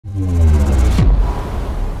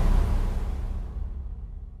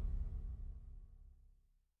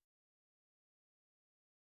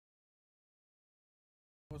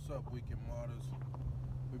up, Weekend Martyrs?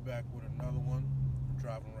 We're back with another one. I'm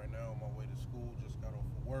driving right now on my way to school. Just got off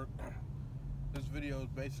of work. This video is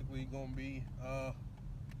basically going to be a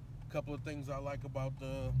couple of things I like about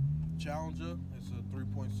the Challenger. It's a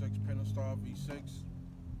 3.6 Pentastar V6.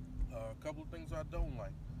 A couple of things I don't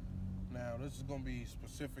like. Now, this is going to be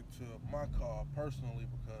specific to my car personally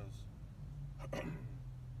because,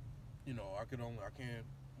 you know, I can't,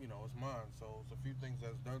 you know, it's mine. So it's a few things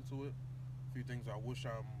that's done to it. A few things I wish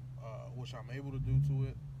I'm able to do to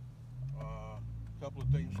it. A couple of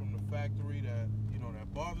things from the factory that, you know,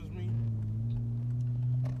 that bothers me.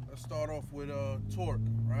 Let's start off with torque,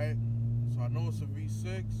 right? So I know it's a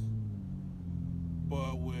V6,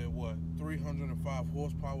 but with what, 305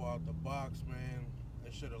 horsepower out the box, man,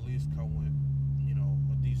 it should at least come with, you know,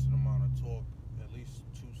 a decent amount of torque, at least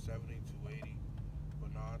 270, 280.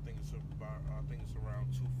 But no, I think it's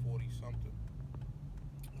around 240 something.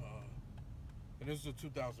 And this is a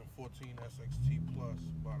 2014 SXT Plus,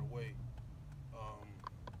 by the way.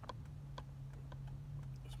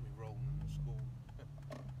 It's me rolling into school.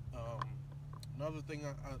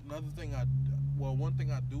 One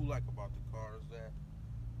thing I do like about the car is that,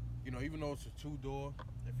 you know, even though it's a two-door,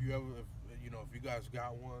 if you guys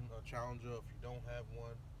got one, a Challenger, if you don't have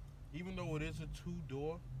one, even though it is a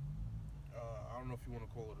two-door, I don't know if you want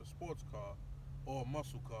to call it a sports car or a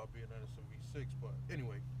muscle car, being that it's a V6, but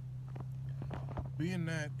anyway, being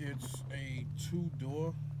that it's a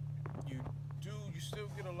two-door, you still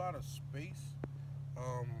get a lot of space.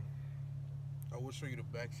 I will show you the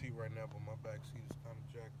back seat right now, but my back seat is kind of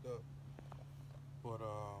jacked up. But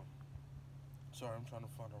sorry, I'm trying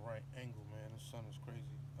to find the right angle, man. The sun is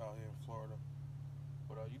crazy out here in Florida.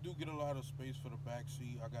 But you do get a lot of space for the back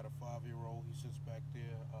seat. I got a 5-year-old. He sits back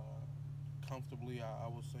there comfortably, I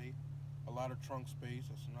would say. A lot of trunk space.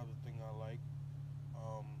 That's another thing I like.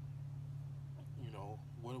 You know,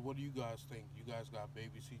 what do you guys think? You guys got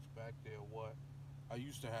baby seats back there? What? I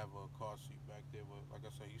used to have a car seat back there, but like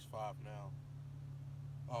I said, he's 5 now.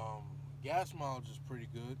 Gas mileage is pretty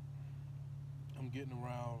good. I'm getting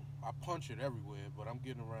around, I punch it everywhere, but I'm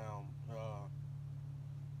getting around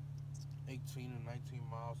 18 or 19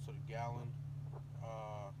 miles to the gallon.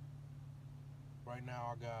 Right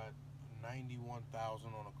now I got 91,000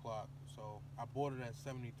 on the clock. So I bought it at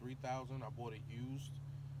 73,000. I bought it used.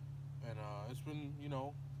 And it's been, you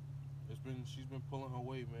know, she's been pulling her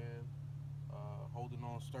weight, man. Holding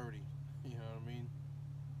on sturdy. You know what I mean?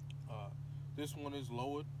 This one is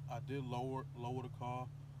lowered. I did lower the car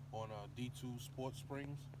on D2 Sports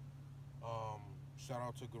Springs. Shout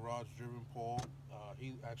out to Garage Driven Paul.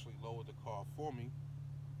 He actually lowered the car for me.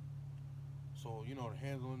 So, you know, the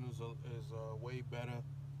handling is way better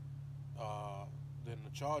than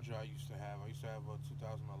the Charger I used to have. I used to have a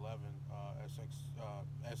 2011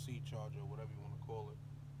 SE Charger, whatever you want to call it.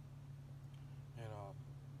 And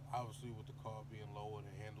obviously with the car being lowered,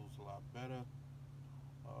 it handles a lot better.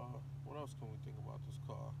 What else can we think about this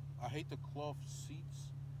car? I hate the cloth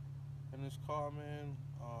seats in this car, man.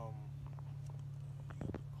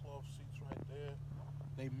 You got the cloth seats right there.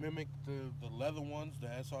 They mimic the leather ones, the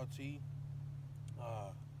SRT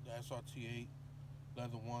 8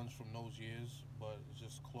 leather ones from those years, but it's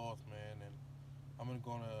just cloth, man. And I'm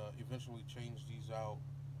gonna eventually change these out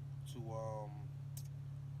to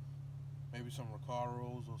maybe some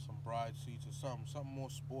Recaros or some bride seats or something more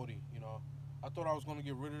sporty. You know, I thought I was gonna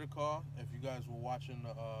get rid of the car. If you guys were watching,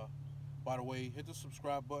 by the way, hit the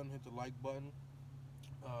subscribe button, hit the like button.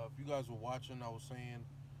 If you guys were watching, I was saying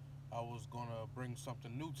I was gonna bring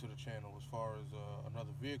something new to the channel as far as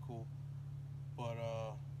another vehicle, but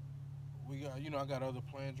we got, you know, I got other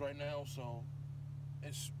plans right now, so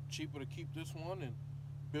it's cheaper to keep this one and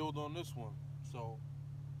build on this one. So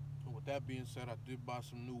with that being said, I did buy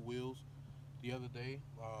some new wheels the other day.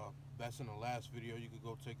 That's in the last video. You could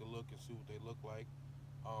go take a look and see what they look like.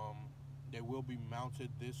 They will be mounted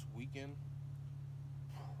this weekend,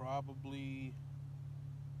 probably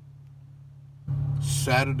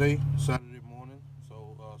Saturday morning.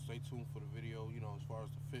 So stay tuned for the video, you know, as far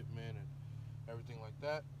as the fitment and everything like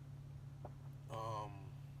that.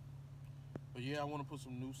 But yeah, I want to put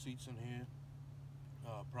some new seats in here.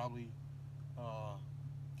 Probably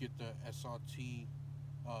get the SRT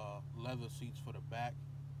leather seats for the back.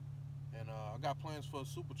 And I got plans for a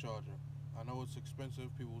supercharger. I know it's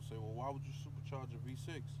expensive. People will say, well, why would you supercharge a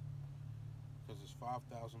V6? Because it's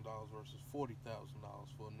 $5,000 versus $40,000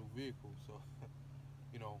 for a new vehicle. So,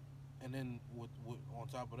 you know, and then with on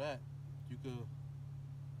top of that, you could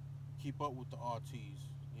keep up with the RTs.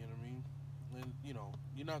 You know what I mean? And, you know,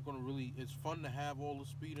 you're not going to really, it's fun to have all the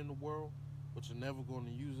speed in the world, but you're never going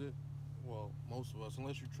to use it. Well, most of us,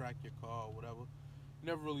 unless you track your car or whatever,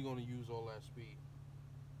 You're never really gonna use all that speed.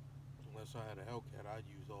 Unless I had a Hellcat, I'd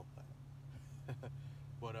use all that.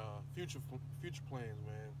 But future plans,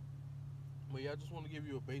 man. But yeah, I just want to give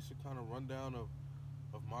you a basic kind of rundown of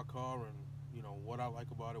my car and what I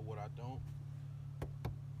like about it, what I don't.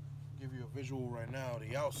 Give you a visual right now of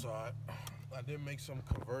the outside. I did make some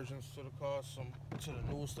conversions to the car, some to the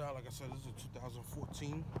newer style. Like I said, this is a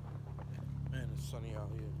 2014. Man, it's sunny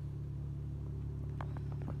out here.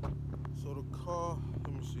 So the car,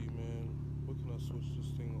 let me see, man. What can I switch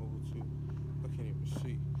this thing over to? I can't even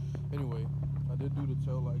see. Anyway, I did do the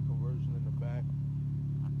tail light conversion in the back,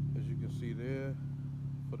 as you can see there,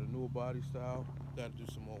 for the newer body style. Got to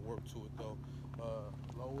do some more work to it though.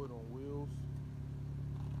 Lowered on wheels.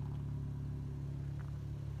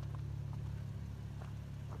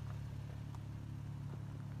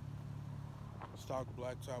 Stock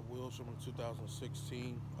blacktop wheels from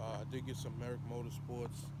 2016. I did get some Merrick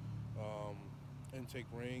Motorsports intake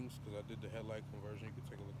rings because I did the headlight conversion. You can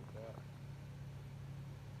take a look at that.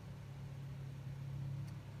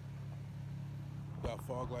 Got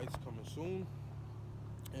fog lights coming soon,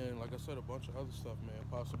 and like I said, a bunch of other stuff, man.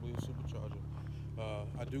 Possibly a supercharger.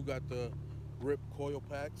 I do got the RIP coil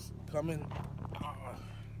packs coming.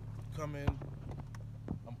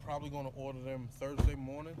 I'm probably going to order them Thursday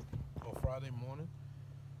morning or Friday morning,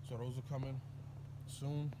 so those are coming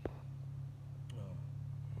soon.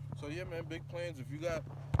 So yeah, man, big plans. If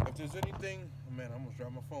there's anything, man, I almost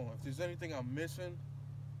dropped my phone. If there's anything I'm missing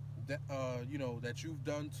that that you've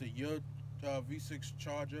done to your V6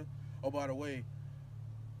 Charger. Oh, by the way,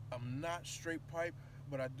 I'm not straight pipe,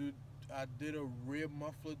 but I did a rear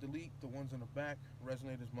muffler delete. The ones in the back,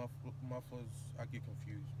 resonators, mufflers, I get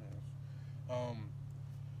confused, man.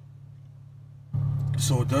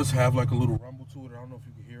 So it does have like a little rumble to it. I don't know if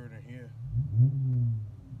you can hear it in here.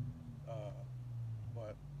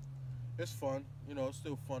 But it's fun. It's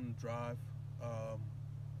still fun to drive.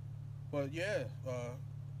 But yeah,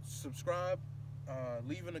 subscribe.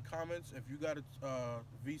 Leave in the comments if you got a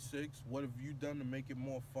V6. What have you done to make it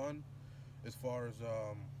more fun, as far as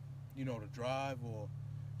the drive or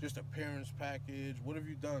just appearance package? What have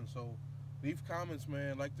you done? So leave comments,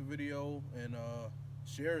 man. Like the video and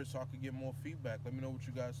share it so I can get more feedback. Let me know what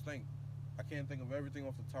you guys think. I can't think of everything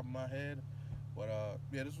off the top of my head, but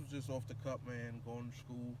yeah, this was just off the cup, man. Going to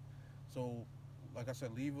school. So like I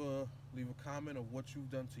said, leave a comment of what you've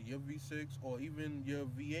done to your V6 or even your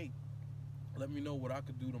V8. Let me know what I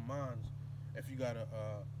could do to mine if you got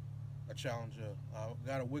a Challenger. I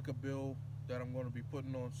got a wicker bill that I'm going to be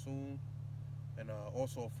putting on soon, and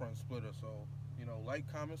also a front splitter. So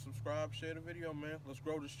like, comment, subscribe, share the video, man. Let's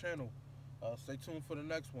grow this channel. Stay tuned for the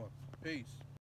next one. Peace.